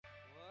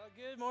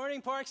Good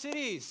morning, Park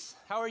Cities.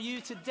 How are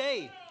you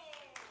today?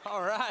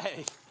 All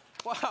right.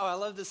 Wow, I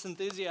love this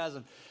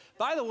enthusiasm.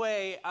 By the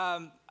way,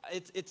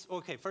 it's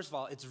okay. First of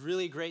all, it's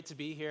really great to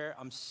be here.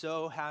 I'm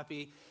so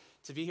happy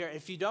to be here.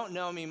 If you don't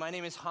know me, my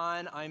name is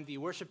Han. I'm the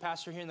worship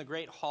pastor here in the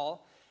Great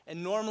Hall.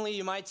 And normally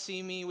you might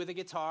see me with a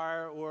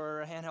guitar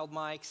or a handheld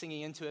mic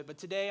singing into it. But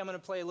today I'm going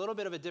to play a little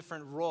bit of a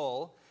different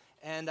role.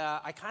 And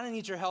I kind of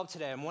need your help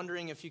today. I'm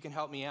wondering if you can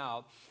help me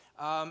out.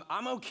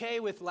 I'm okay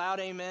with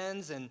loud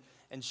amens and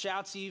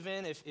shouts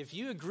even. If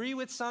you agree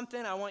with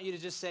something, I want you to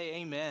just say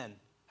amen.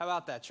 How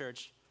about that,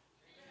 church?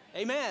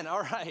 Amen.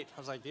 All right. I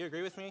was like, do you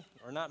agree with me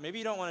or not? Maybe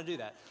you don't want to do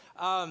that.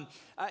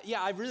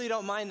 Yeah, I really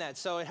don't mind that.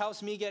 So it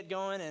helps me get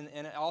going,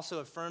 and it also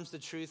affirms the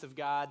truth of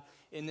God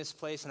in this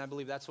place, and I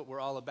believe that's what we're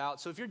all about.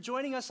 So if you're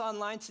joining us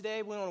online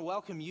today, we want to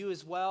welcome you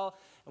as well.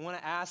 I want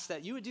to ask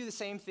that you would do the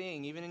same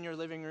thing, even in your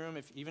living room,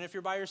 even if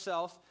you're by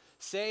yourself.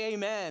 Say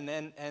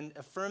amen and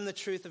affirm the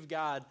truth of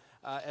God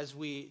as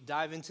we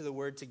dive into the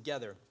Word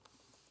together.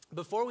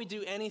 Before we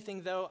do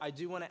anything, though, I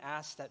do want to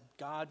ask that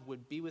God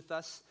would be with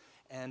us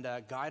and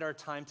guide our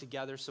time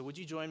together. So would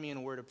you join me in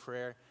a word of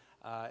prayer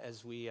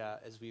as we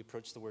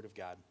approach the Word of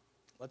God?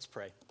 Let's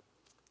pray.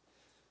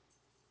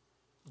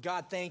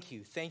 God, thank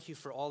you. Thank you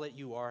for all that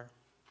you are.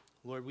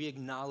 Lord, we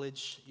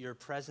acknowledge your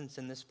presence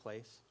in this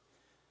place.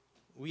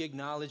 We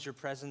acknowledge your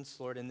presence,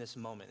 Lord, in this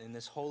moment, in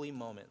this holy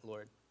moment,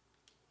 Lord.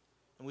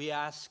 And we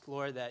ask,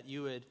 Lord, that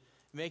you would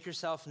make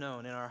yourself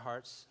known in our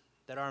hearts,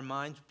 that our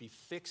minds would be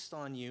fixed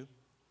on you.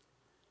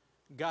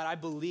 God, I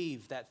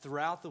believe that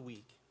throughout the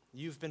week,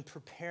 you've been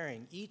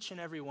preparing each and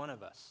every one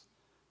of us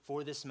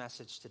for this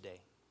message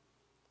today.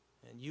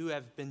 And you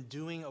have been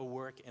doing a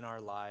work in our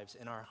lives,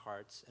 in our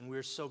hearts, and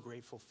we're so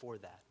grateful for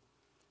that.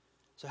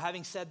 So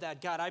having said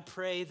that, God, I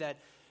pray that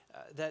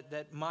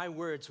my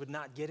words would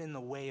not get in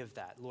the way of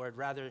that, Lord,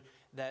 rather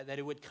that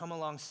it would come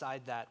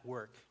alongside that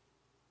work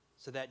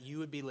so that you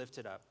would be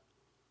lifted up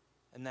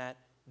and that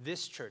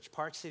this church,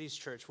 Park Cities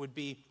Church, would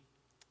be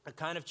a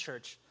kind of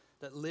church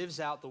that lives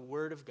out the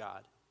Word of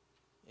God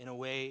in a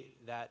way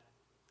that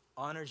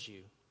honors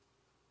you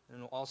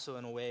and also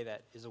in a way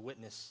that is a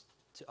witness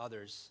to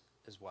others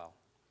as well.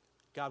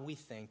 God, we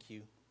thank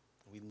you.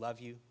 We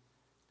love you.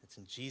 It's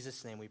in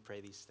Jesus' name we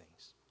pray these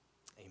things.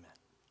 Amen.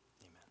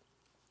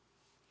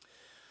 Amen.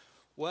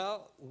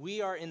 Well,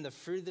 we are in the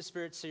Fruit of the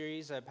Spirit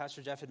series.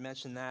 Pastor Jeff had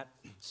mentioned that.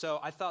 So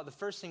I thought the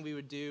first thing we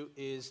would do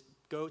is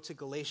go to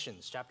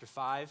Galatians chapter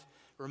 5,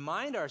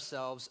 remind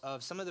ourselves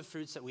of some of the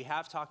fruits that we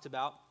have talked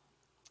about,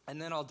 and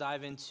then I'll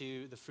dive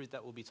into the fruit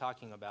that we'll be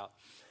talking about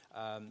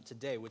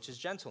today, which is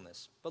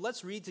gentleness. But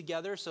let's read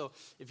together. So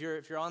if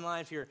you're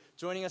online, if you're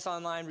joining us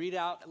online, read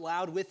out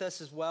loud with us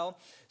as well.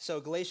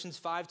 So Galatians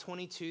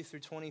 5:22 through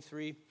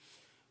 23.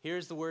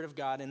 Here's the word of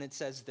God, and it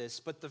says this: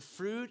 "But the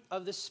fruit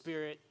of the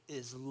Spirit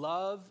is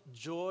love,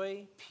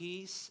 joy,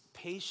 peace,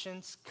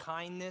 patience,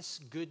 kindness,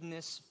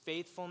 goodness,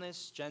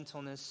 faithfulness,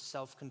 gentleness,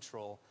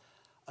 self-control.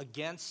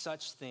 Against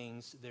such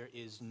things there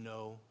is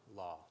no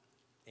law."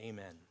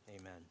 Amen.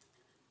 Amen.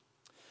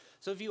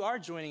 So if you are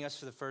joining us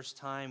for the first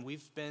time,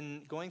 we've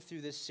been going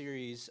through this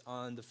series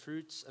on the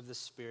fruits of the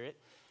Spirit,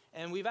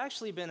 and we've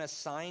actually been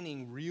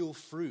assigning real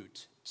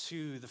fruit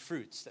to the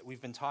fruits that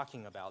we've been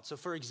talking about. So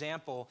for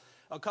example,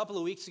 a couple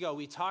of weeks ago,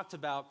 we talked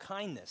about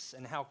kindness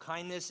and how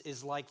kindness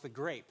is like the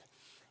grape,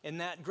 and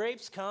that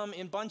grapes come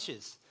in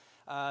bunches,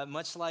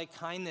 much like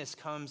kindness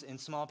comes in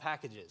small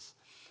packages.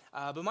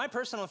 But my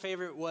personal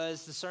favorite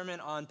was the sermon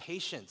on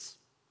patience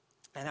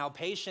and how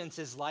patience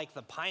is like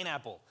the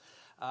pineapple.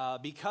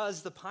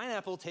 Because the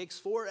pineapple takes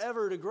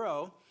forever to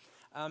grow,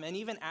 and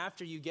even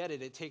after you get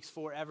it, it takes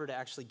forever to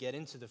actually get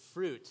into the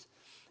fruit.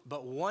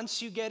 But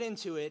once you get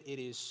into it, it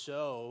is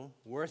so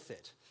worth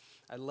it.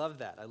 I love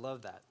that. I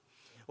love that.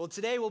 Well,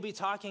 today we'll be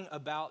talking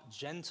about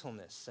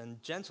gentleness.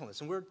 And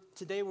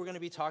today we're going to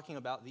be talking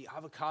about the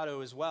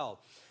avocado as well.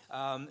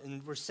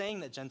 And we're saying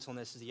that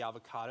gentleness is the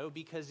avocado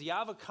because the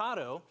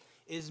avocado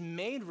is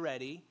made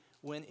ready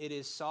when it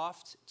is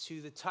soft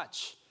to the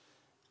touch.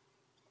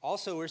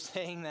 Also, we're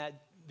saying that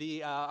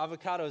the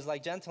avocado is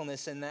like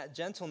gentleness, and that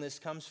gentleness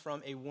comes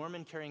from a warm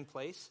and caring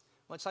place,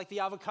 much like the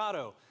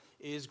avocado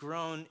is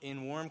grown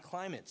in warm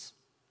climates.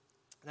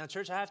 Now,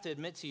 church, I have to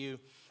admit to you,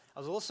 I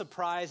was a little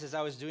surprised as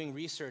I was doing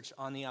research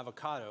on the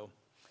avocado.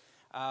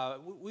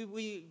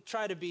 We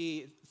try to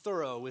be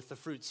thorough with the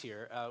fruits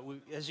here.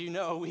 As you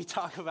know, we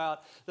talk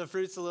about the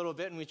fruits a little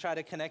bit, and we try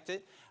to connect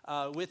it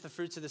with the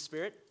fruits of the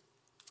Spirit.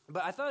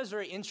 But I thought it was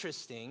very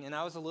interesting, and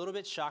I was a little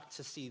bit shocked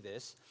to see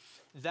this,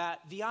 that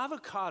the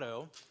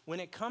avocado,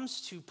 when it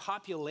comes to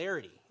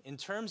popularity in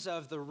terms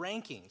of the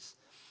rankings,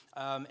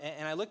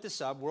 and I looked this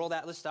up,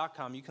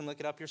 worldatlas.com, you can look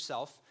it up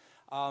yourself,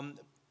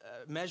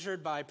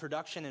 measured by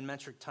production in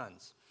metric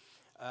tons.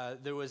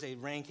 There was a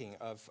ranking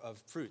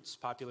of fruits,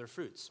 popular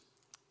fruits.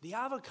 The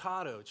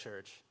avocado,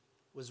 church,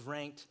 was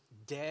ranked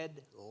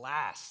dead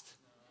last.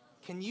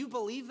 Can you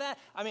believe that?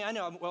 I mean, I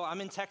know, well,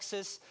 I'm in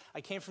Texas.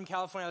 I came from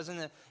California. I was in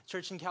the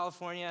church in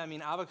California. I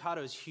mean,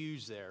 avocado is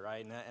huge there,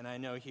 right? And I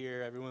know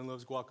here everyone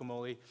loves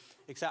guacamole.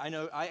 Except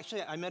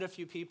I met a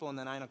few people in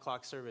the 9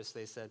 o'clock service.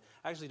 They said,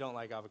 I actually don't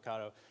like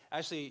avocado.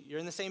 Actually, you're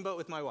in the same boat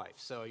with my wife,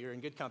 so you're in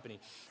good company.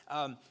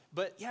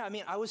 But yeah, I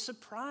mean, I was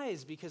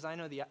surprised because I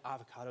know the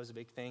avocado is a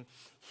big thing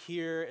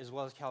here as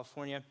well as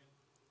California.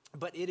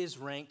 But it is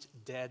ranked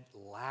dead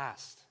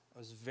last. I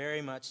was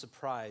very much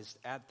surprised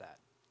at that.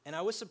 And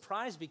I was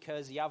surprised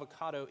because the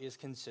avocado is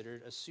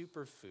considered a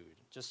superfood.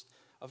 Just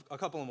a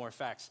couple of more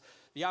facts.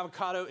 The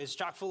avocado is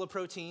chock full of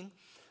protein,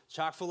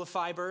 chock full of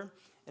fiber,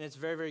 and it's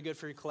very, very good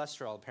for your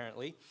cholesterol,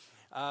 apparently.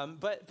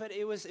 But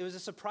it was a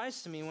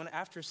surprise to me when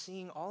after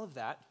seeing all of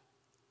that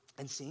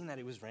and seeing that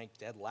it was ranked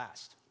dead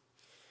last.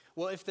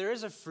 Well, if there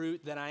is a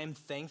fruit that I am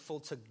thankful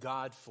to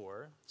God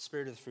for,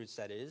 spirit of the fruits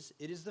that is,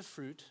 it is the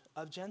fruit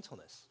of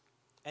gentleness.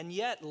 And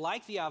yet,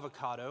 like the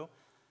avocado,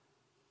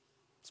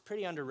 it's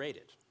pretty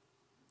underrated.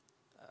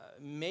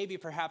 Maybe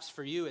perhaps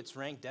for you, it's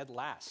ranked dead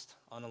last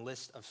on a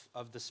list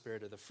of the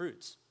spirit of the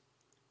fruits.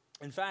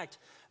 In fact,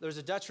 there's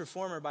a Dutch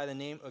reformer by the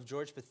name of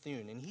George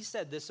Bethune, and he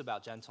said this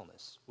about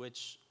gentleness,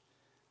 which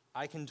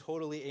I can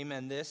totally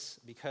amen this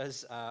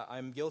because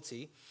I'm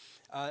guilty.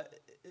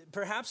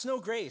 Perhaps no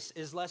grace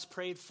is less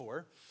prayed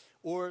for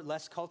or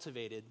less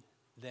cultivated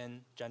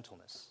than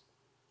gentleness.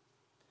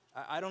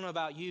 I don't know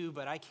about you,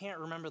 but I can't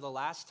remember the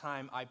last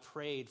time I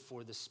prayed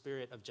for the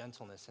spirit of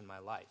gentleness in my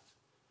life.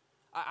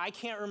 I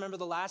can't remember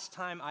the last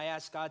time I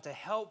asked God to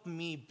help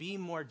me be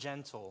more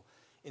gentle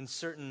in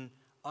certain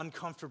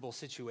uncomfortable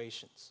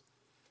situations.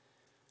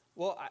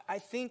 Well, I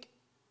think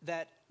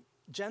that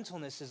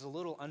gentleness is a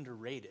little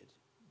underrated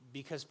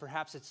because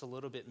perhaps it's a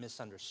little bit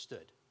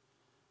misunderstood.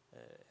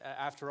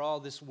 After all,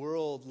 this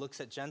world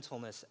looks at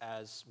gentleness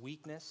as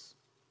weakness.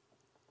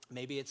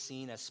 Maybe it's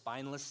seen as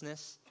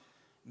spinelessness.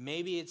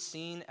 Maybe it's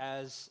seen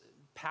as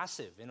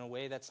passive in a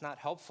way that's not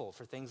helpful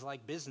for things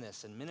like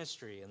business and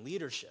ministry and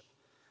leadership.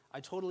 I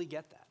totally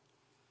get that.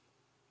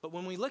 But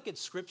when we look at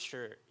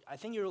Scripture, I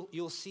think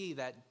you'll see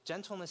that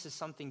gentleness is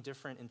something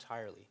different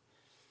entirely.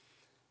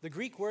 The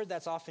Greek word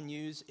that's often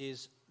used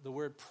is the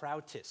word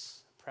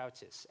prautis.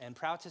 And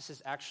prautis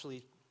is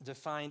actually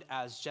defined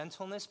as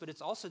gentleness, but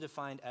it's also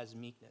defined as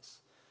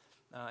meekness.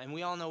 And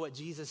we all know what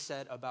Jesus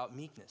said about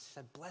meekness. He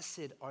said,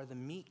 "Blessed are the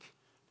meek,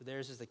 for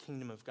theirs is the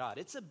kingdom of God."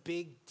 It's a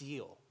big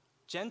deal.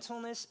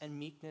 Gentleness and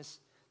meekness,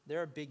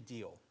 they're a big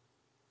deal.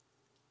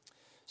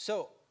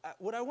 So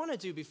what I want to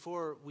do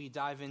before we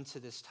dive into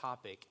this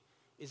topic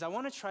is I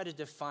want to try to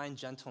define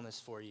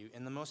gentleness for you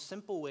in the most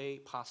simple way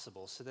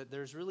possible so that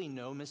there's really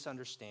no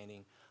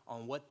misunderstanding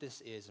on what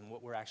this is and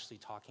what we're actually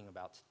talking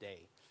about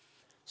today.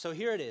 So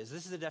here it is.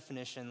 This is the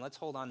definition. Let's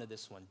hold on to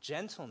this one.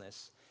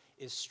 Gentleness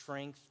is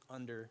strength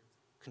under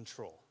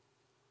control.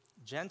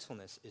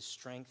 Gentleness is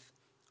strength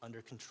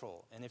under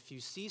control. And if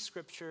you see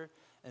Scripture,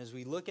 and as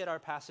we look at our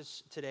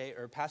passage today,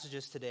 or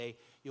passages today,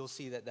 you'll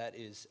see that that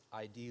is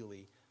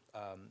ideally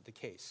the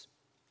case.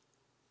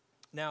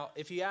 Now,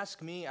 if you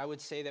ask me, I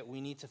would say that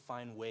we need to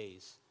find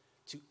ways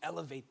to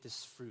elevate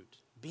this fruit.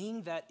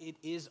 Being that it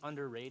is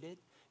underrated,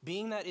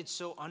 being that it's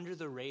so under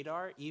the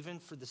radar, even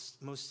for the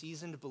most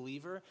seasoned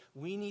believer,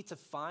 we need to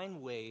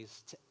find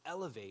ways to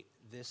elevate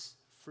this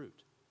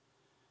fruit.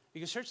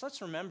 Because, church,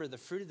 let's remember the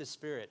fruit of the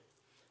Spirit,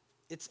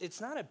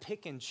 it's not a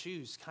pick and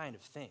choose kind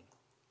of thing.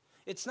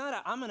 It's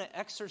not I'm going to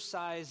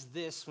exercise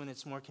this when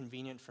it's more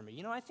convenient for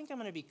me. I think I'm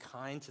going to be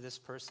kind to this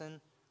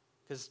person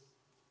because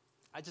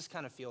I just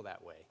kind of feel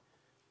that way.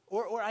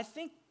 Or I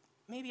think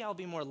maybe I'll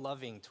be more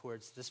loving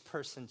towards this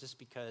person just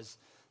because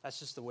that's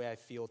just the way I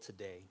feel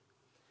today.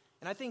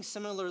 And I think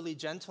similarly,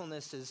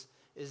 gentleness is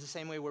the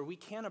same way where we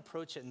can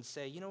approach it and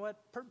say, you know what,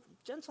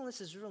 gentleness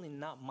is really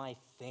not my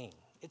thing.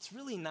 It's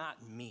really not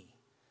me.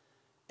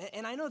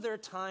 And I know there are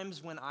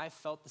times when I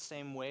felt the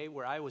same way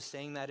where I was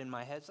saying that in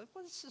my head. It's like,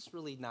 well, this is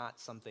really not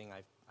something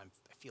I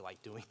feel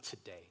like doing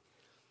today.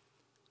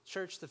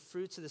 Church, the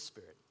fruits of the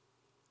Spirit,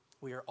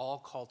 we are all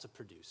called to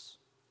produce.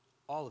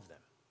 All of them.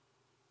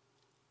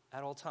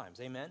 At all times.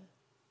 Amen?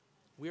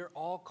 We are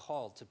all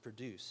called to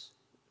produce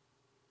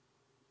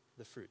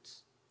the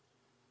fruits.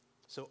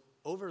 So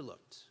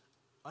overlooked,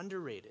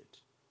 underrated,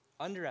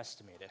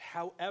 underestimated,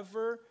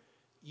 however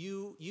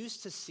you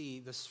used to see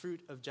this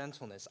fruit of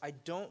gentleness, I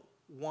don't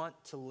want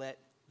to let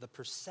the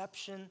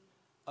perception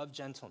of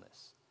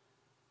gentleness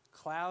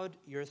cloud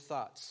your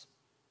thoughts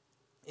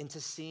into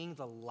seeing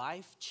the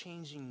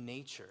life-changing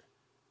nature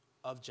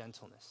of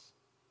gentleness.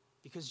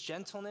 Because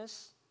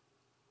gentleness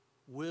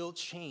will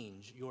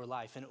change your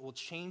life, and it will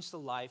change the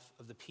life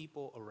of the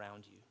people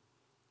around you.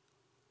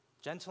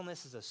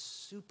 Gentleness is a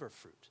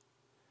superfruit.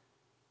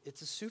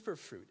 It's a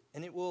superfruit,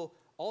 and it will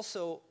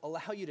also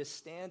allow you to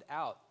stand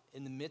out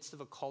in the midst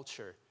of a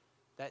culture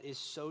that is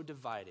so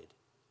divided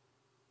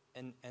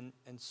and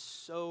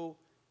so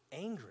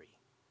angry.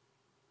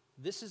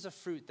 This is a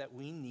fruit that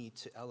we need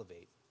to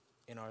elevate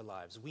in our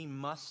lives. We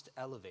must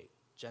elevate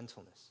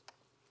gentleness.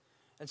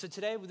 And so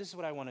today, this is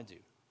what I want to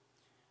do.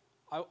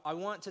 I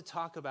want to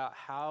talk about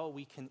how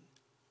we can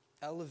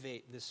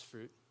elevate this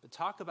fruit, but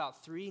talk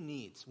about three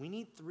needs. We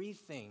need three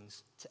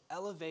things to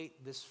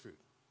elevate this fruit.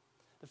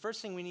 The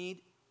first thing we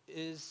need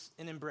is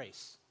an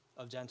embrace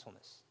of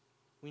gentleness.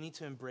 We need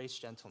to embrace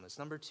gentleness.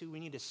 Number two, we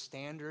need a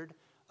standard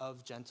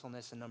of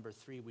gentleness. And number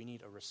three, we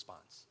need a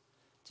response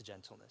to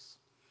gentleness.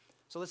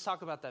 So let's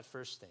talk about that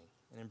first thing,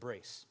 an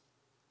embrace.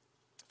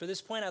 For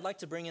this point, I'd like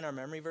to bring in our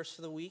memory verse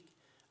for the week,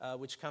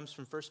 which comes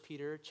from 1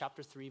 Peter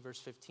chapter 3, verse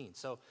 15.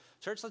 So,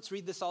 church, let's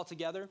read this all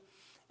together.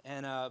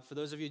 And for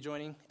those of you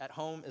joining at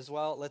home as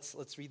well,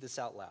 let's read this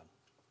out loud.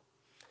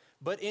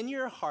 But in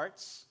your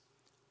hearts,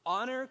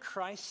 honor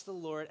Christ the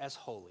Lord as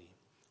holy,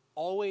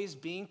 always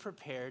being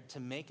prepared to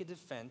make a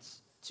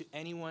defense to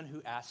anyone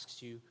who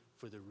asks you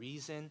for the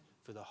reason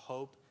for the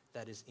hope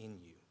that is in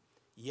you.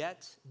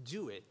 Yet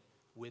do it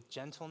with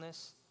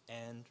gentleness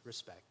and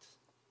respect.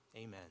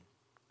 Amen.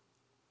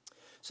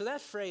 So that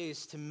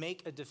phrase, to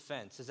make a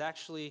defense, is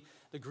actually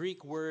the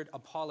Greek word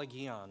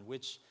apologion,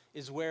 which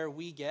is where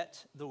we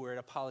get the word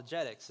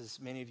apologetics, as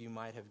many of you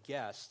might have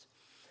guessed.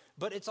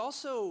 But it's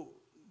also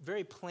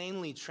very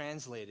plainly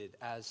translated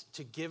as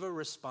to give a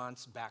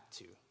response back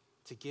to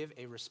give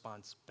a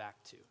response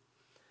back to.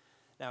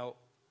 Now,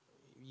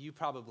 you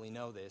probably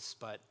know this,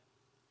 but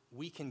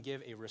we can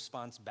give a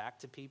response back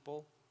to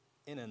people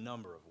in a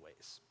number of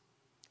ways,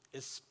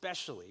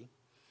 especially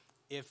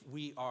if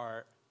we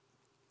are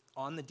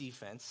on the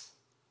defense,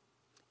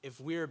 if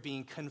we're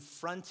being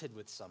confronted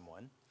with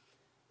someone.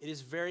 It is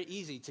very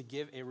easy to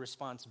give a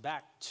response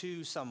back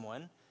to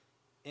someone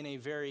in a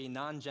very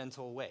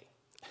non-gentle way.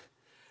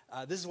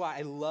 This is why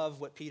I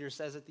love what Peter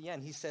says at the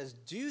end. He says,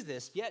 do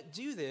this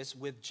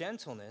with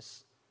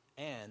gentleness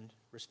and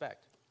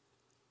respect.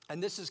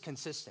 And this is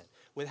consistent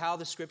with how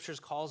the scriptures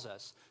calls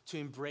us to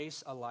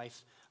embrace a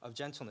life of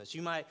gentleness.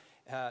 You might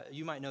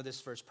know this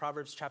verse,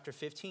 Proverbs chapter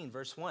 15,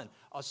 verse 1.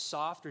 A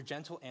soft or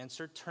gentle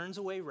answer turns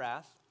away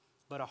wrath,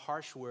 but a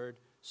harsh word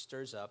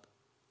stirs up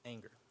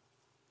anger.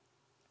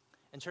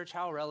 And church,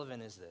 how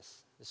relevant is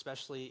this,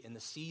 especially in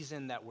the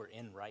season that we're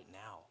in right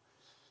now?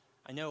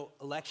 I know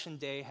election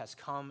day has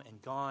come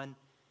and gone,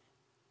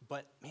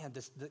 but man,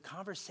 the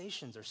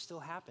conversations are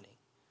still happening.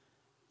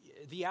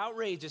 The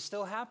outrage is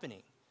still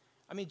happening.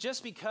 I mean,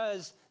 just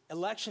because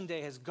election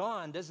day has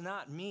gone does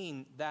not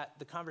mean that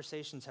the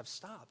conversations have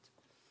stopped.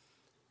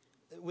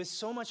 With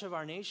so much of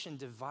our nation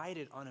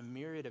divided on a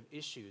myriad of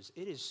issues,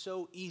 it is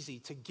so easy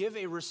to give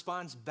a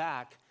response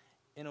back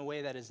in a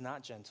way that is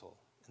not gentle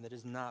and that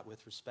is not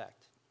with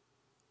respect.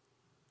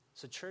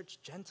 So church,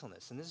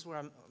 gentleness, and this is where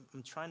I'm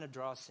trying to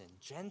draw us in.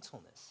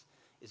 Gentleness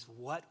is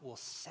what will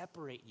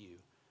separate you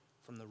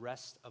from the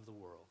rest of the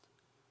world,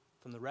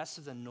 from the rest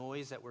of the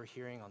noise that we're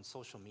hearing on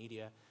social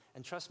media.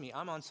 And trust me,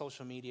 I'm on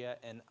social media,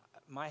 and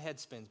my head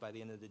spins by the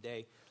end of the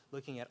day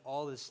looking at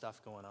all this stuff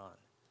going on.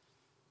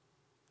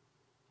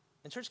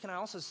 And church, can I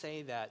also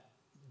say that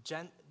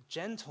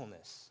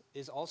gentleness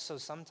is also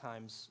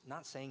sometimes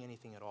not saying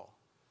anything at all.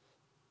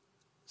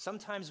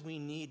 Sometimes we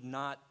need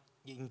not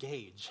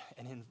engage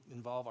and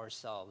involve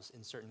ourselves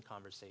in certain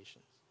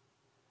conversations.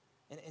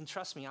 And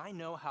trust me, I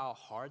know how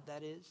hard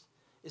that is,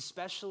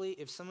 especially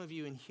if some of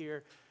you in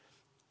here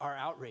are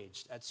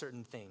outraged at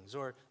certain things,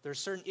 or there are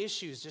certain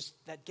issues just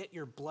that get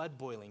your blood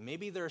boiling.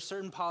 Maybe there are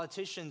certain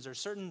politicians or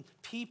certain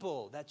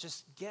people that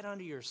just get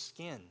under your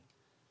skin.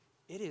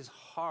 It is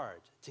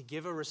hard to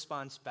give a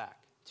response back,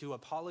 to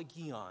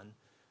apologion,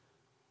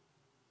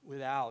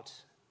 without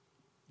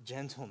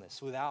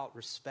gentleness, without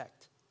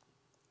respect.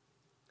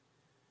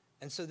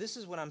 And so this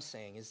is what I'm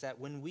saying, is that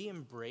when we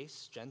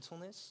embrace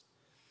gentleness,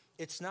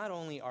 it's not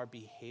only our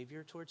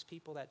behavior towards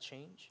people that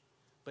change,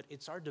 but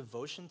it's our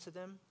devotion to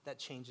them that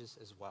changes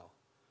as well.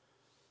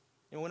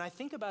 And when I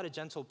think about a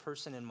gentle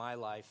person in my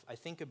life, I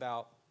think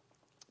about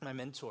my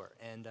mentor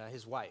and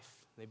his wife.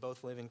 They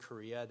both live in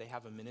Korea. They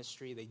have a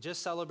ministry. They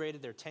just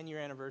celebrated their 10-year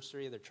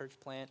anniversary of their church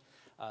plant.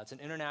 It's an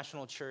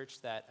international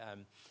church that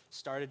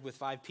started with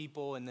 5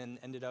 people and then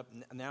ended up,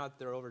 now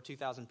there are over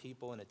 2,000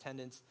 people in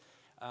attendance.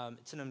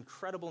 It's an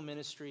incredible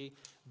ministry,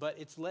 but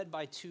it's led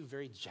by 2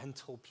 very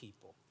gentle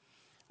people.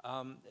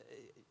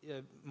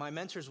 My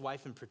mentor's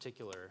wife in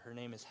particular, her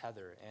name is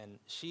Heather, and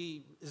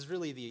she is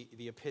really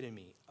the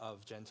epitome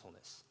of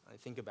gentleness. I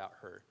think about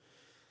her.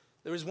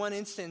 There was one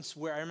instance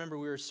where I remember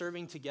we were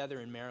serving together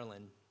in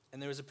Maryland,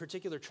 and there was a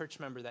particular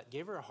church member that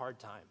gave her a hard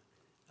time.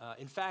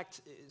 In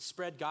fact, it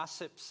spread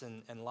gossips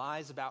and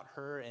lies about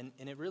her, and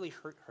it really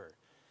hurt her.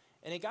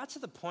 And it got to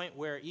the point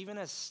where even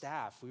as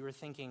staff, we were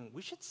thinking,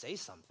 we should say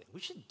something. We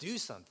should do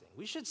something.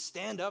 We should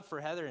stand up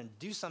for Heather and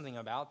do something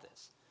about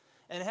this.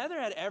 And Heather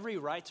had every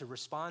right to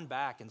respond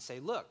back and say,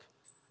 look,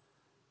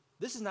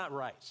 this is not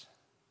right.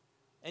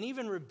 And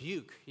even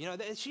rebuke.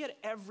 She had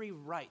every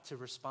right to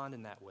respond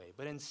in that way.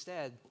 But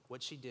instead,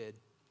 what she did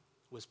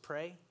was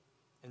pray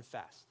and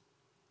fast.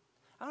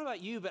 I don't know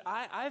about you, but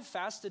I've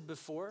fasted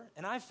before,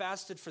 and I've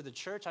fasted for the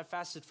church. I've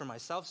fasted for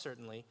myself,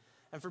 certainly,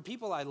 and for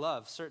people I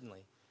love,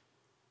 certainly.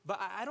 But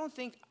I don't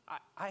think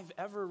I've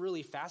ever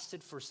really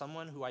fasted for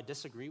someone who I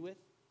disagree with,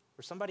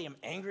 or somebody I'm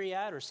angry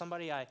at, or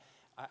somebody I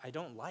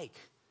don't like.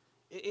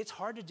 It's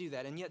hard to do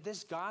that, and yet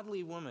this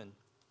godly woman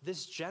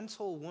This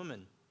gentle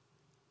woman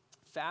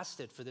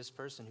fasted for this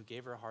person who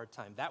gave her a hard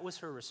time. That was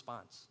her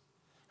response.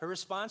 Her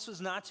response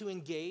was not to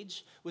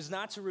engage, was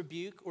not to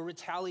rebuke or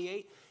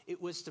retaliate.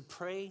 It was to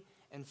pray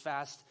and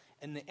fast.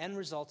 And the end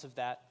result of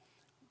that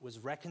was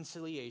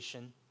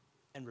reconciliation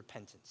and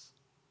repentance.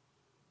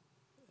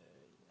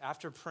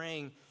 After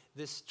praying,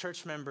 this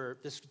church member,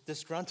 this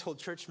disgruntled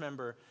church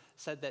member,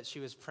 said that she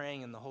was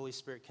praying and the Holy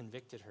Spirit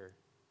convicted her.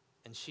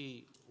 And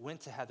she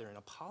went to Heather and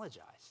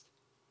apologized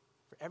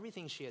for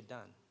everything she had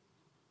done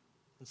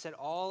and said,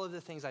 all of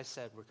the things I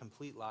said were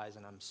complete lies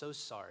and I'm so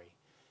sorry.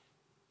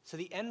 So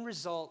the end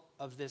result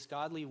of this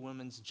godly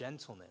woman's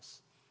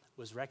gentleness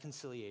was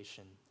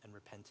reconciliation and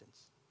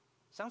repentance.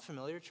 Sound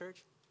familiar,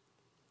 church?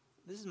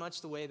 This is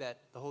much the way that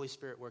the Holy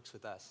Spirit works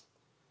with us.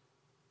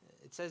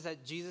 It says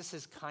that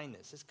Jesus'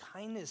 kindness, his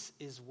kindness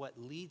is what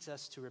leads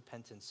us to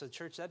repentance. So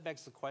church, that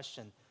begs the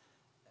question,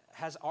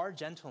 has our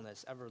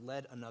gentleness ever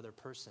led another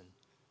person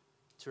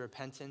to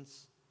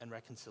repentance and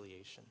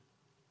reconciliation?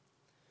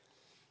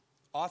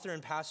 Author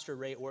and pastor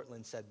Ray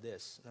Ortlund said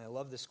this, and I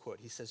love this quote.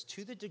 He says,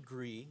 "To the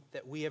degree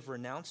that we have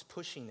renounced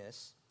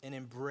pushiness and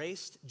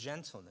embraced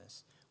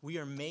gentleness, we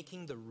are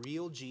making the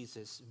real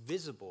Jesus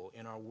visible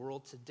in our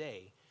world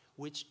today,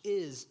 which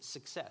is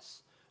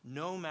success,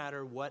 no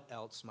matter what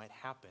else might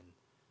happen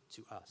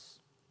to us."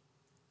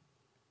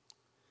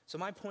 So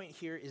my point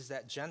here is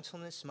that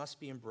gentleness must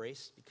be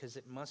embraced because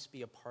it must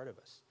be a part of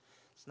us.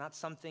 It's not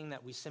something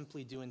that we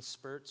simply do in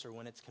spurts or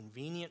when it's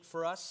convenient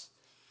for us,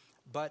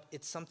 but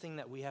it's something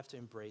that we have to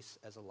embrace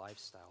as a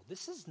lifestyle.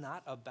 This is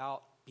not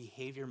about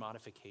behavior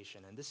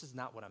modification, and this is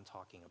not what I'm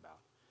talking about.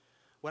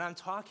 What I'm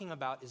talking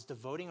about is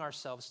devoting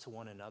ourselves to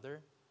one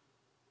another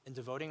and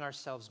devoting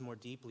ourselves more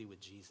deeply with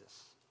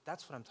Jesus.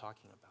 That's what I'm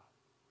talking about.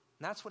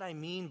 And that's what I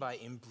mean by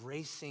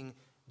embracing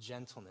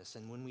gentleness.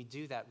 And when we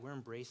do that, we're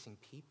embracing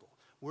people.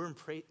 We're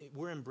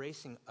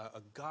embracing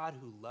a God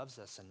who loves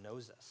us and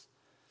knows us,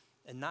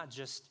 and not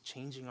just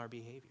changing our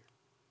behavior.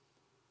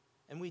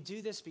 And we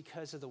do this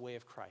because of the way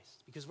of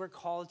Christ, because we're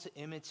called to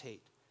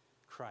imitate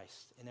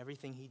Christ in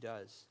everything he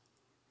does.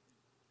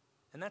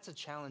 And that's a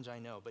challenge, I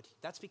know, but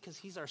that's because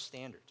he's our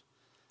standard.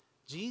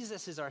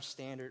 Jesus is our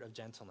standard of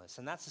gentleness,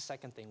 and that's the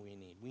second thing we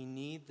need. We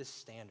need the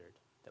standard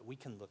that we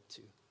can look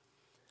to.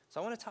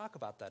 So I want to talk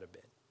about that a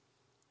bit.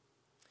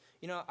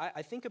 You know,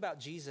 I think about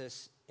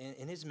Jesus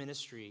in his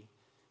ministry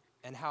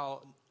and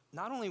how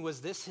not only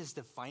was this his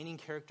defining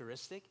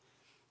characteristic,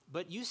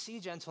 but you see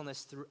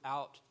gentleness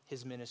throughout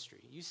his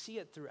ministry. You see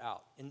it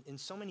throughout in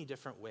so many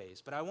different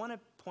ways. But I want to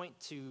point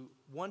to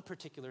one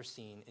particular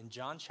scene in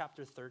John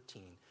chapter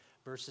 13,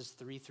 verses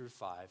 3 through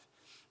 5.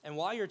 And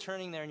while you're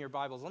turning there in your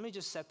Bibles, let me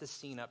just set the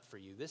scene up for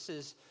you. This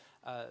is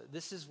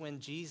when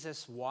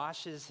Jesus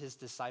washes his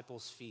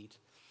disciples' feet,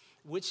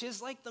 which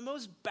is like the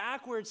most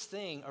backwards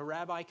thing a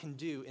rabbi can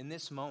do in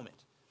this moment.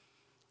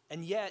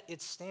 And yet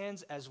it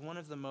stands as one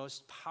of the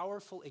most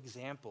powerful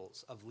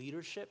examples of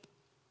leadership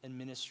and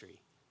ministry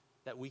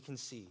that we can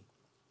see.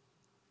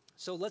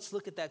 So let's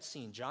look at that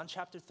scene, John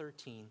chapter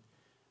 13,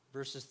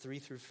 verses 3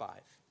 through 5.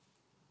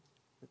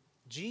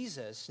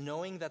 Jesus,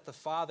 knowing that the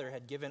Father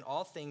had given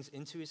all things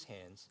into his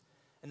hands,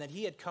 and that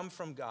he had come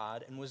from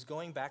God and was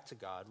going back to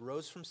God,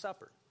 rose from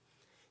supper.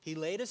 He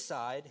laid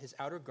aside his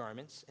outer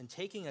garments, and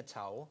taking a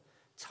towel,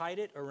 tied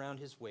it around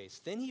his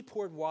waist. Then he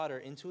poured water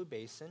into a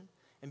basin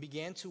and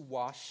began to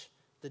wash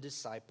the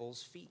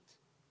disciples' feet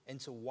and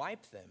to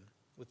wipe them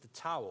with the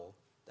towel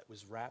that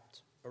was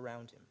wrapped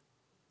around him.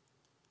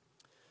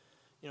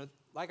 You know,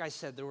 like I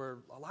said, there were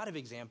a lot of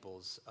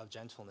examples of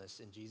gentleness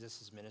in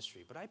Jesus'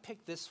 ministry, but I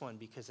picked this one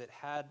because it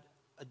had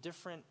a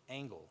different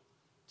angle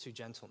to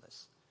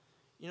gentleness.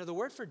 You know, the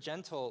word for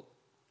gentle,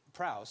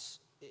 praus,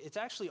 it's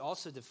actually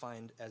also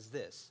defined as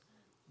this: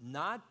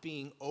 not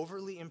being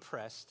overly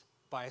impressed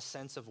by a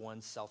sense of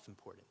one's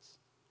self-importance.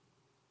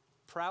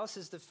 Praus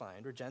is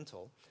defined, or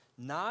gentle,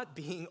 not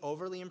being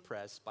overly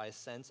impressed by a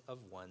sense of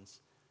one's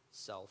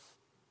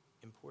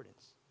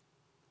self-importance.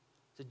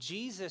 So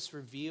Jesus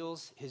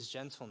reveals his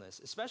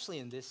gentleness, especially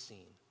in this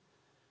scene,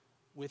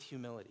 with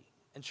humility.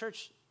 And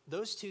church,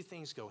 those two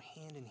things go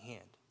hand in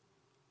hand.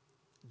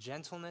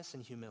 Gentleness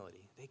and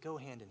humility, they go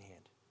hand in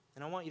hand.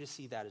 And I want you to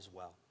see that as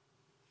well.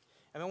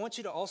 And I want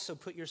you to also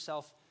put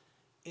yourself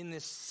in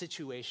this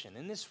situation,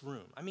 in this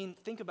room. I mean,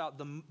 think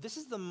about this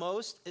is the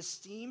most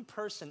esteemed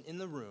person in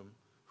the room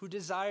who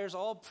desires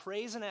all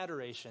praise and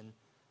adoration,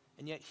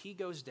 and yet he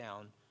goes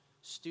down,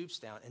 stoops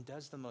down, and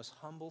does the most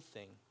humble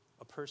thing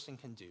a person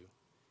can do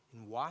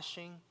in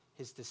washing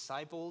his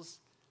disciples'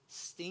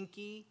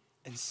 stinky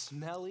and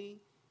smelly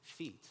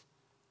feet.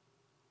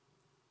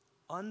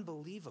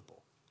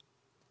 Unbelievable.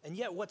 And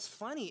yet what's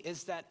funny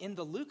is that in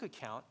the Luke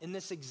account, in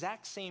this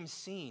exact same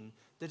scene,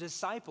 the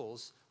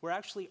disciples were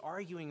actually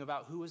arguing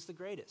about who was the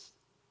greatest.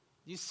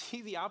 You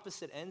see the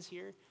opposite ends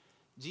here?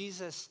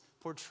 Jesus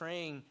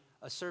portraying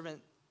a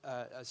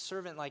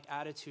servant-like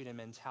attitude and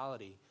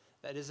mentality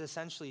that is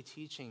essentially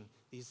teaching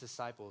these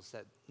disciples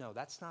that, no,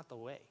 that's not the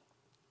way.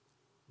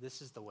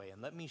 This is the way,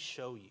 and let me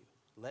show you.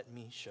 Let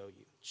me show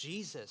you.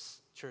 Jesus,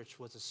 church,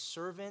 was a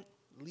servant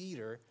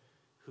leader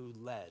who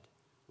led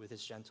with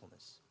his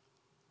gentleness.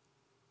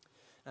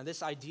 Now,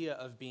 this idea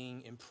of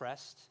being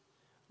impressed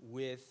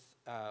with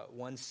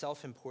one's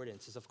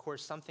self-importance is, of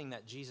course, something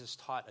that Jesus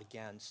taught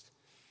against.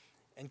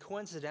 And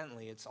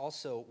coincidentally, it's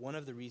also one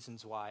of the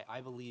reasons why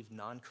I believe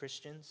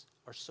non-Christians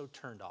are so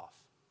turned off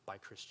by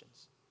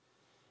Christians.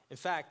 In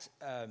fact,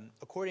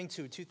 according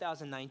to a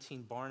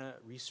 2019 Barna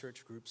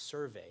Research Group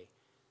survey,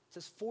 it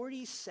says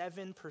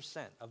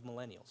 47% of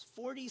millennials,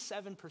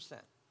 47%,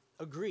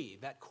 agree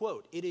that,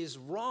 quote, it is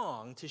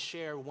wrong to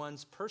share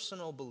one's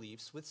personal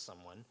beliefs with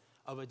someone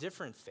of a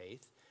different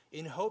faith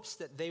in hopes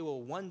that they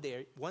will one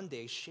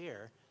day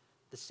share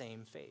the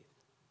same faith.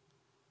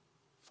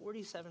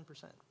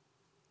 47%.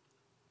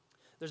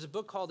 There's a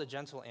book called A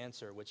Gentle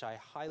Answer, which I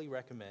highly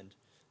recommend,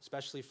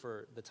 especially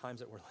for the times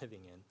that we're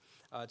living in.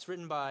 It's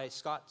written by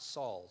Scott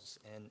Sauls,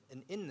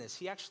 and in this,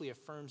 he actually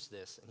affirms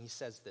this, and he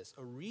says this: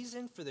 a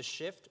reason for the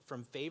shift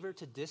from favor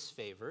to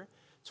disfavor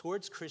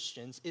towards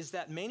Christians is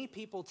that many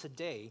people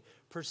today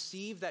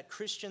perceive that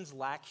Christians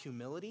lack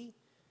humility,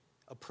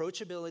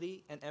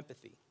 approachability, and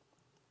empathy.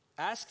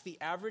 Ask the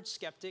average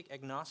skeptic,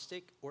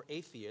 agnostic, or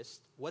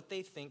atheist what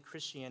they think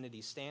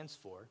Christianity stands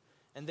for,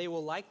 and they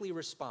will likely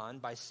respond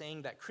by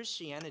saying that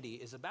Christianity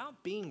is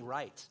about being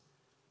right,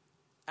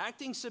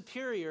 acting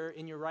superior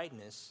in your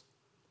rightness,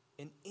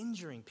 and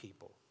injuring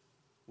people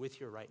with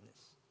your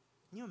rightness.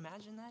 Can you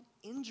imagine that?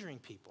 Injuring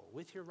people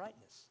with your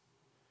rightness.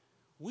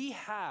 We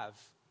have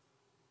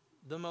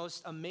the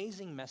most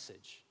amazing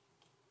message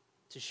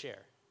to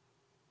share.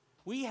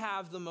 We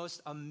have the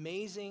most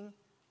amazing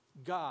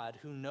God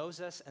who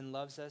knows us and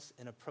loves us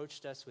and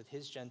approached us with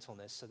his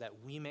gentleness so that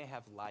we may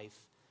have life.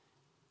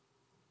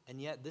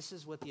 And yet this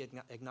is what the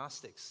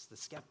agnostics, the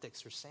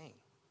skeptics, are saying.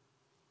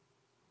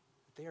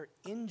 They are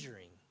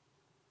injuring,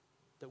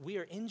 that we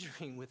are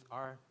injuring with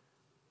our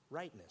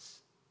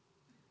rightness.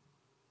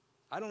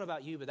 I don't know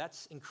about you, but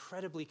that's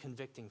incredibly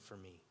convicting for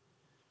me.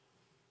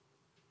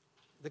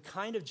 The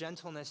kind of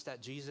gentleness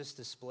that Jesus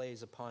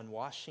displays upon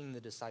washing the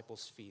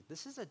disciples' feet,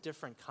 this is a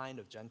different kind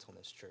of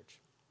gentleness,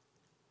 church.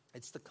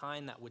 It's the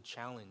kind that would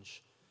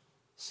challenge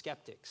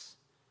skeptics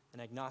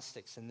and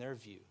agnostics in their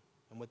view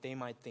and what they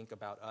might think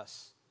about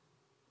us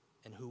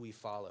and who we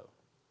follow.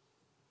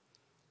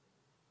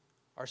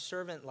 Our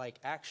servant-like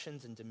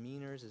actions and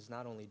demeanors is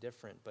not only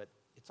different, but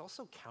it's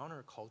also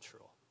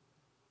countercultural,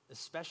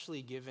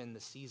 especially given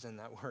the season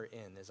that we're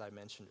in, as I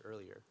mentioned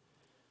earlier.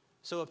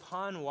 So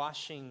upon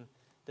washing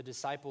the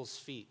disciples'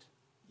 feet,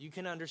 you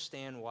can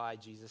understand why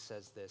Jesus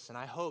says this, and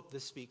I hope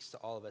this speaks to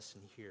all of us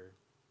in here.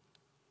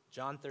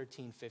 John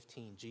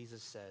 13:15,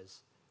 Jesus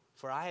says,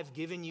 "For I have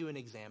given you an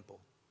example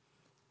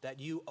that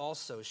you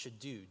also should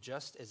do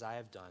just as I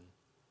have done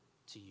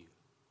to you."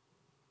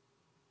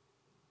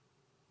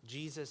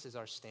 Jesus is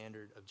our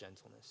standard of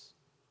gentleness.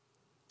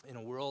 In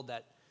a world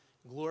that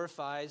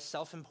glorifies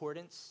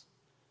self-importance,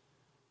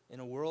 in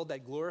a world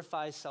that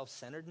glorifies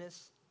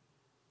self-centeredness,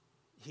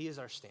 he is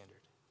our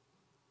standard.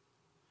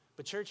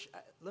 But church,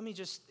 let me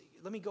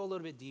go a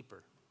little bit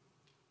deeper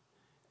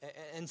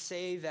and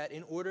say that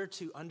in order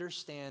to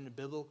understand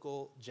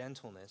biblical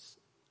gentleness,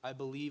 I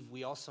believe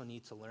we also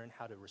need to learn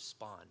how to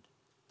respond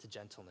to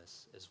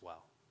gentleness as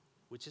well,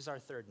 which is our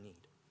third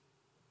need.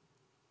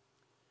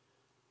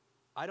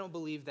 I don't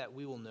believe that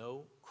we will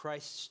know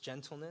Christ's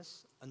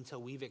gentleness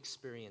until we've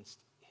experienced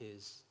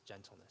his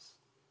gentleness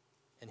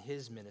and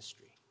his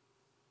ministry.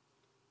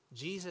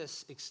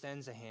 Jesus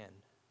extends a hand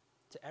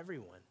to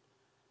everyone.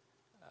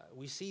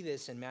 We see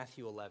this in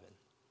Matthew 11.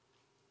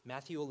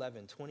 Matthew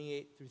 11,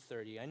 28 through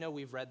 30. I know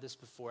we've read this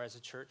before as a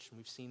church, and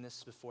we've seen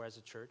this before as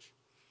a church,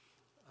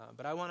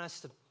 but I want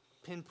us to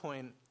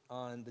pinpoint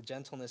on the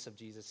gentleness of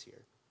Jesus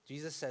here.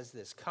 Jesus says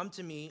this: "Come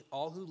to me,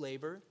 all who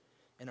labor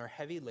and are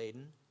heavy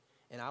laden,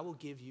 and I will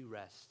give you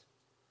rest.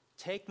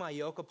 Take my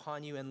yoke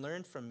upon you and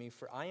learn from me,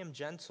 for I am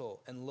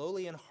gentle and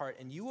lowly in heart,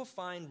 and you will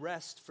find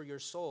rest for your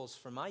souls,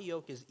 for my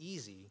yoke is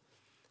easy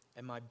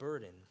and my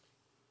burden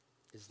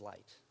is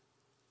light."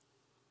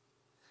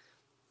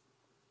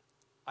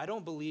 I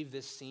don't believe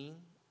this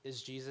scene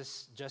is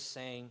Jesus just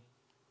saying,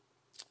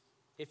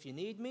 if you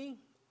need me,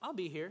 I'll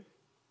be here.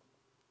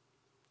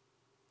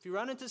 If you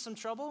run into some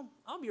trouble,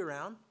 I'll be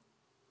around.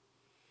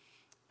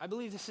 I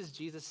believe this is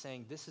Jesus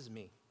saying, this is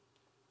me.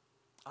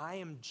 I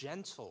am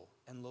gentle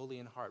and lowly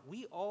in heart.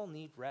 We all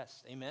need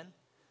rest, amen?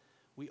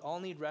 We all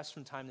need rest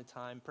from time to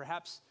time.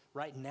 Perhaps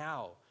right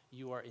now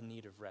you are in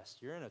need of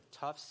rest. You're in a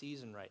tough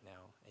season right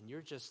now, and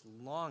you're just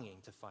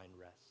longing to find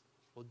rest.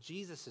 Well,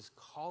 Jesus is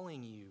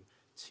calling you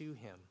to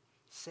him,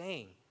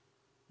 saying,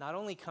 not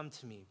only come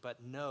to me,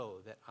 but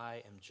know that I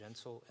am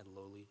gentle and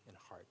lowly in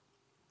heart.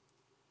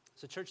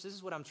 So church, this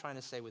is what I'm trying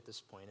to say with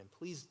this point, and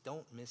please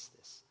don't miss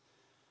this.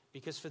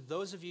 Because for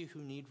those of you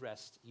who need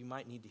rest, you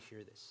might need to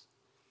hear this.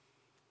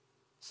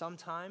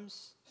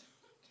 Sometimes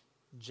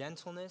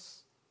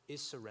gentleness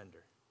is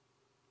surrender.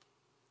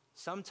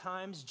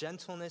 Sometimes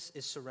gentleness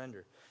is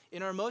surrender.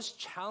 In our most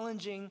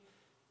challenging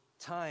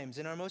times,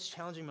 in our most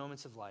challenging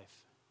moments of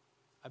life,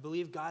 I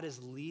believe God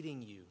is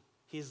leading you.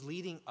 He is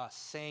leading us,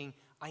 saying,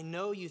 I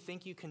know you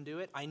think you can do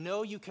it. I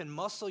know you can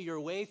muscle your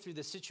way through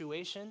the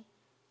situation,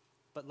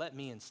 but let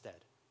me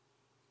instead.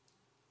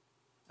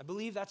 I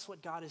believe that's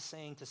what God is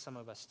saying to some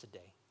of us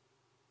today.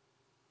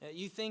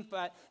 You think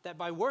that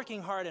by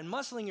working hard and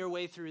muscling your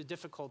way through a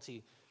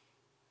difficulty,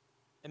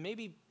 and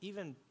maybe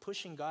even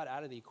pushing God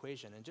out of the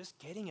equation and just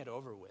getting it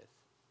over with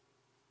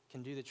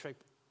can do the trick.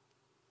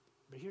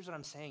 But here's what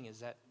I'm saying is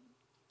that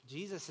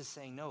Jesus is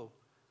saying, no,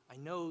 I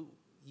know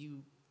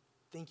you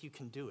think you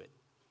can do it,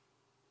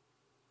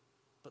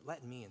 but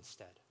let me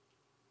instead.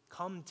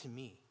 Come to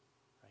me,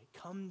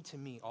 right? Come to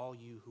me, all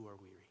you who are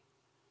weary,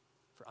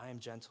 for I am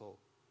gentle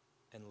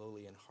and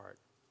lowly in heart.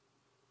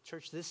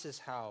 Church, this is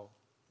how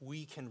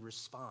we can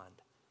respond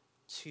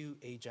to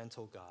a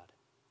gentle God,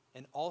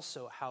 and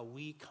also how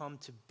we come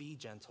to be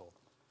gentle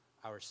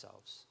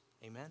ourselves.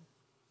 Amen?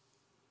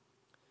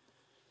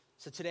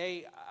 So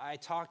today, I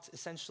talked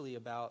essentially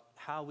about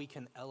how we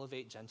can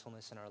elevate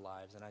gentleness in our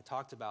lives, and I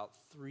talked about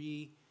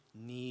 3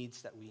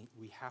 needs that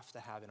we have to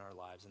have in our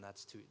lives, and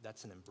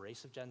that's an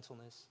embrace of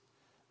gentleness,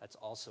 that's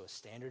also a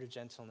standard of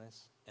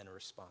gentleness, and a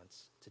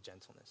response to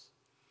gentleness.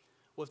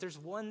 Well, if there's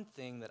one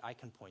thing that I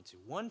can point to,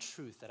 one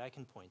truth that I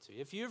can point to,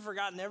 if you've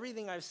forgotten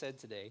everything I've said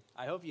today,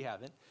 I hope you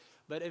haven't,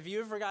 but if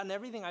you've forgotten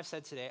everything I've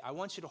said today, I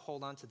want you to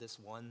hold on to this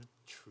one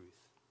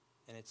truth,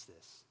 and it's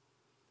this.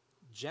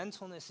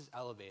 Gentleness is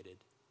elevated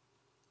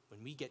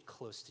when we get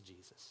close to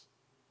Jesus.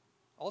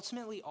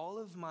 Ultimately, all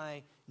of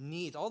my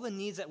needs, all the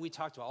needs that we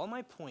talked about, all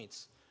my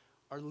points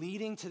are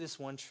leading to this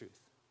one truth.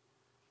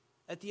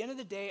 At the end of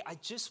the day, I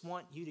just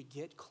want you to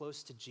get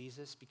close to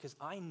Jesus, because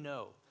I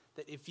know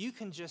that if you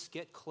can just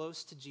get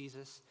close to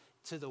Jesus,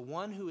 to the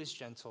one who is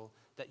gentle,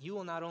 that you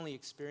will not only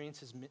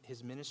experience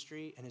his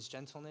ministry and his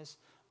gentleness,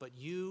 but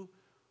you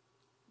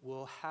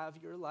will have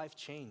your life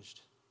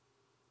changed.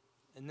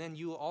 And then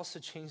you will also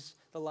change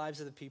the lives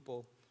of the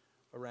people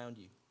around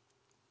you.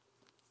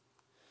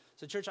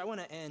 So church, I want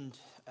to end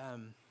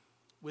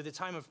with a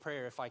time of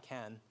prayer, if I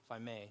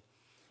may.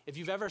 If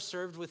you've ever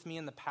served with me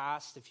in the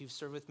past, if you've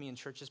served with me in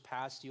churches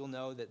past, you'll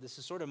know that this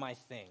is sort of my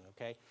thing,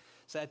 okay?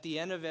 So at the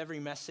end of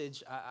every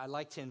message, I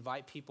like to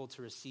invite people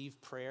to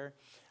receive prayer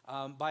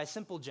by a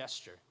simple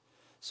gesture.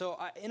 So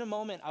in a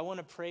moment, I want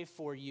to pray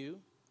for you.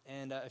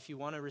 And if you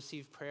want to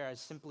receive prayer, I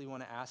simply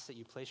want to ask that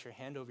you place your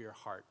hand over your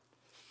heart.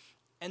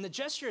 And the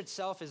gesture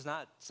itself is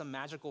not some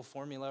magical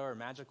formula or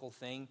magical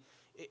thing.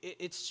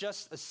 It's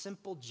just a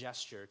simple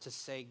gesture to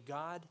say,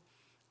 God,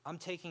 I'm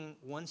taking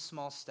one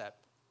small step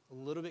a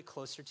little bit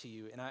closer to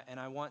you, and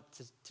I want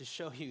to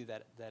show you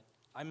that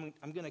I'm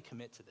going to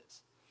commit to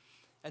this.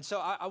 And so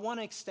I want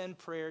to extend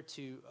prayer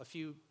to a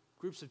few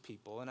groups of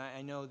people, and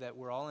I know that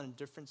we're all in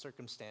different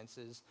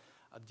circumstances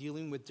of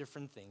dealing with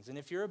different things. And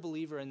if you're a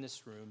believer in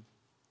this room,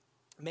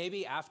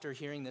 maybe after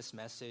hearing this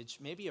message,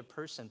 maybe a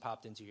person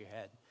popped into your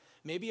head.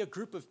 Maybe a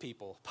group of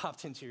people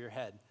popped into your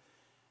head.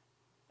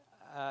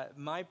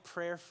 My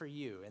prayer for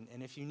you,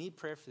 and if you need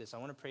prayer for this, I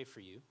want to pray for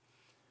you,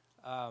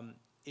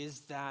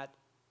 is that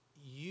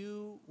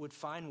you would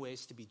find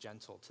ways to be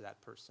gentle to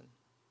that person.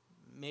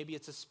 Maybe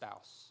it's a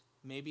spouse.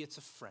 Maybe it's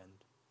a friend.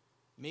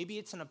 Maybe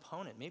it's an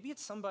opponent. Maybe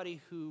it's somebody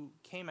who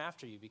came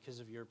after you because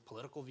of your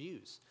political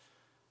views.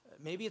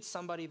 Maybe it's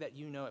somebody that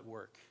you know at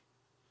work.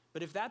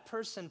 But if that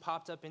person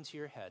popped up into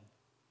your head,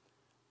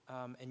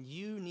 and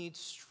you need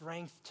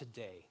strength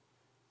today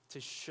to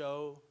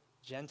show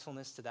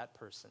gentleness to that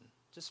person,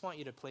 just want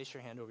you to place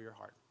your hand over your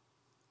heart,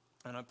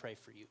 and I'll pray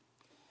for you.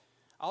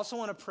 I also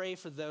want to pray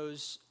for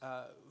those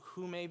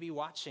who may be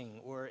watching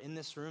or in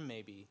this room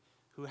maybe,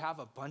 who have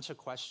a bunch of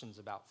questions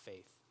about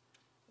faith.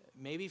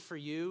 Maybe for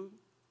you,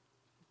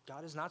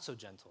 God is not so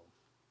gentle.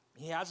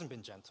 He hasn't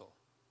been gentle.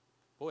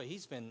 Boy,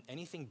 he's been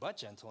anything but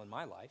gentle in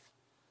my life.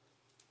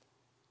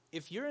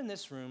 If you're in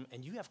this room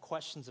and you have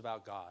questions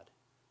about God,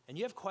 and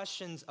you have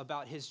questions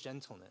about his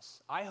gentleness,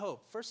 I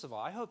hope, first of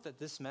all, I hope that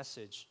this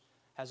message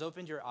has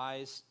opened your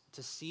eyes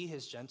to see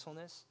his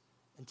gentleness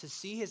and to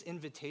see his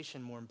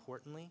invitation, more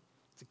importantly,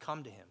 to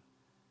come to him,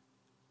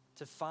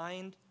 to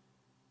find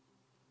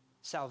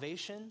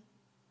salvation,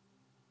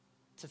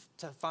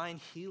 to find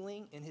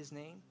healing in his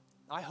name.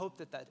 I hope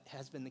that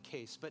has been the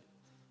case. But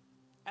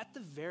at the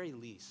very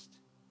least,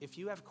 if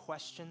you have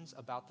questions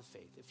about the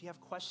faith, if you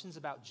have questions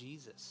about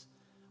Jesus,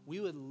 we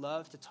would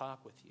love to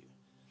talk with you.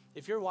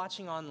 If you're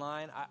watching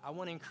online, I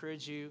want to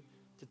encourage you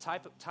to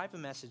type a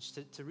message,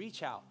 to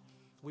reach out.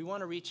 We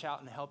want to reach out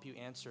and help you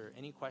answer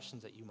any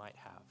questions that you might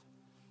have.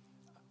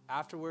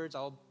 Afterwards,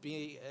 I'll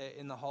be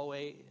in the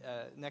hallway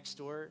next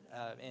door,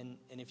 and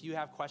if you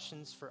have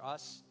questions for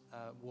us,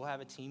 we'll have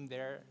a team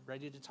there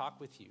ready to talk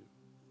with you,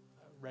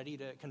 ready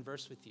to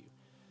converse with you.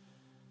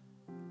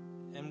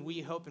 And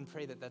we hope and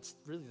pray that that's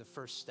really the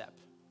first step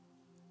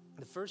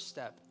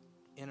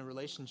in a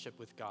relationship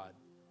with God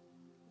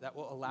that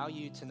will allow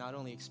you to not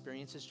only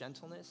experience his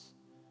gentleness,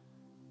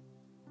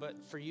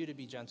 but for you to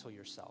be gentle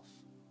yourself.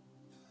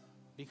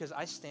 Because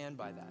I stand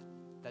by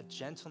that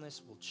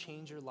gentleness will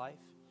change your life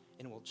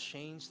and it will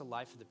change the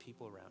life of the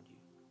people around you.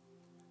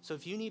 So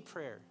if you need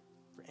prayer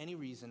for any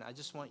reason, I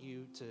just want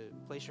you to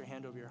place your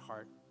hand over your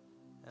heart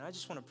And I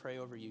just want to pray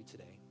over you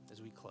today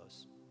as we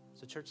close.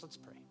 So church, let's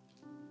pray.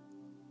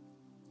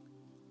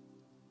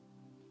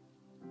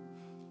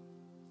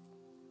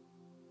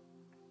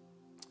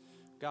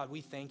 God,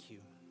 we thank you.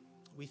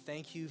 We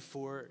thank you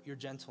for your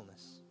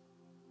gentleness.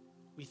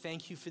 We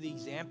thank you for the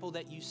example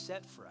that you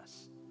set for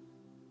us.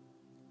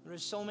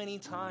 There's so many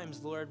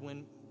times, Lord,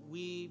 when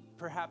we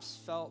perhaps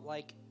felt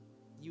like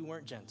you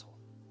weren't gentle.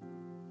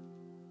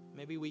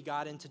 Maybe we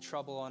got into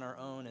trouble on our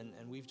own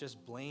and we've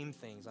just blamed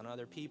things on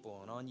other people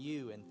and on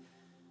you. And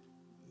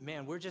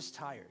man, we're just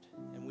tired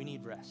and we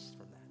need rest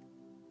from that.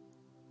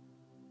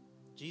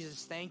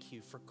 Jesus, thank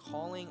you for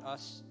calling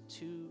us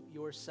to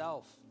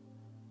yourself.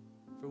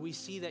 For we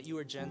see that you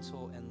are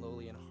gentle and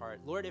lowly in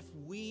heart. Lord, if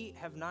we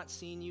have not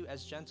seen you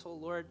as gentle,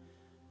 Lord,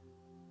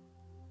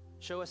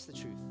 show us the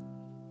truth.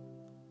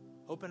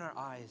 Open our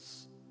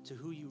eyes to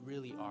who you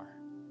really are.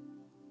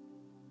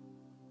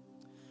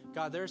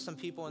 God, there are some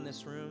people in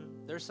this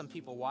room, there are some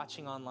people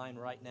watching online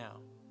right now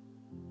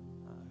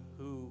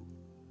who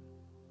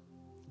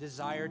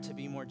desire to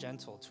be more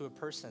gentle to a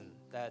person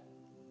that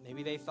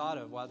maybe they thought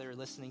of while they were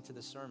listening to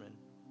the sermon.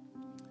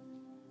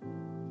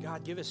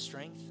 God, give us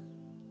strength.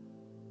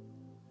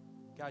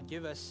 God,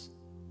 give us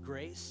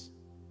grace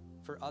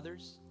for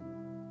others.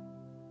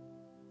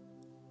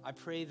 I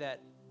pray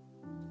that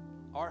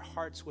our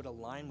hearts would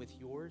align with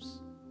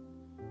yours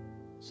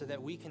so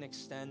that we can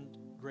extend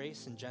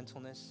grace and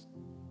gentleness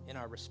in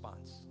our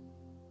response.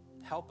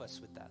 Help us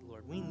with that,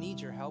 Lord. We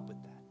need your help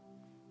with that.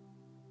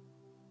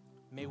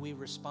 May we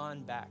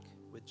respond back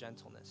with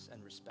gentleness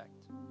and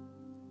respect.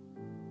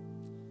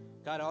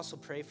 God, I also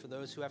pray for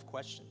those who have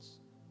questions,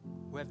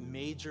 who have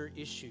major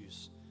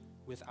issues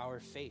with our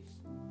faith,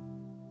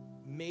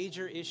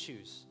 major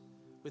issues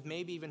with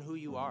maybe even who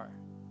you are.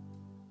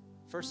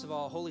 First of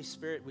all, Holy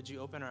Spirit, would you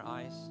open our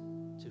eyes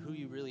to who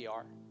you really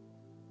are,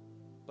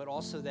 but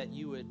also that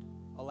you would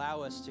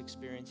allow us to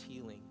experience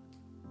healing.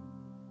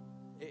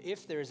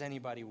 If there's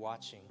anybody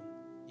watching,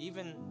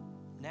 even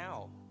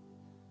now,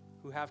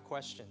 who have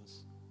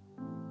questions,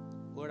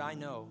 Lord, I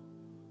know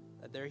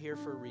that they're here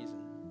for a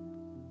reason,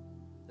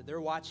 that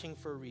they're watching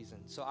for a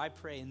reason. So I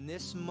pray in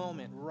this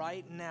moment,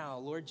 right now,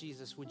 Lord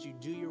Jesus, would you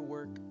do your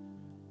work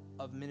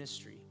of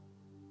ministry?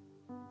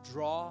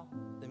 Draw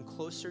them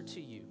closer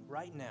to you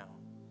right now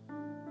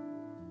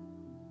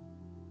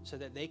so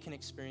that they can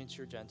experience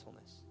your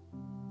gentleness.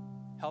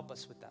 Help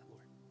us with that,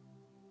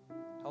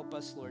 Lord. Help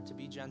us, Lord, to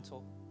be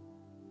gentle,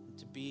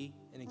 to be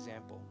an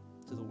example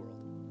to the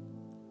world.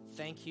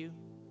 Thank you.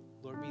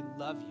 Lord, we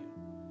love you.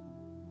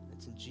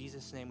 It's in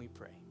Jesus' name we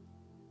pray.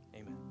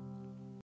 Amen.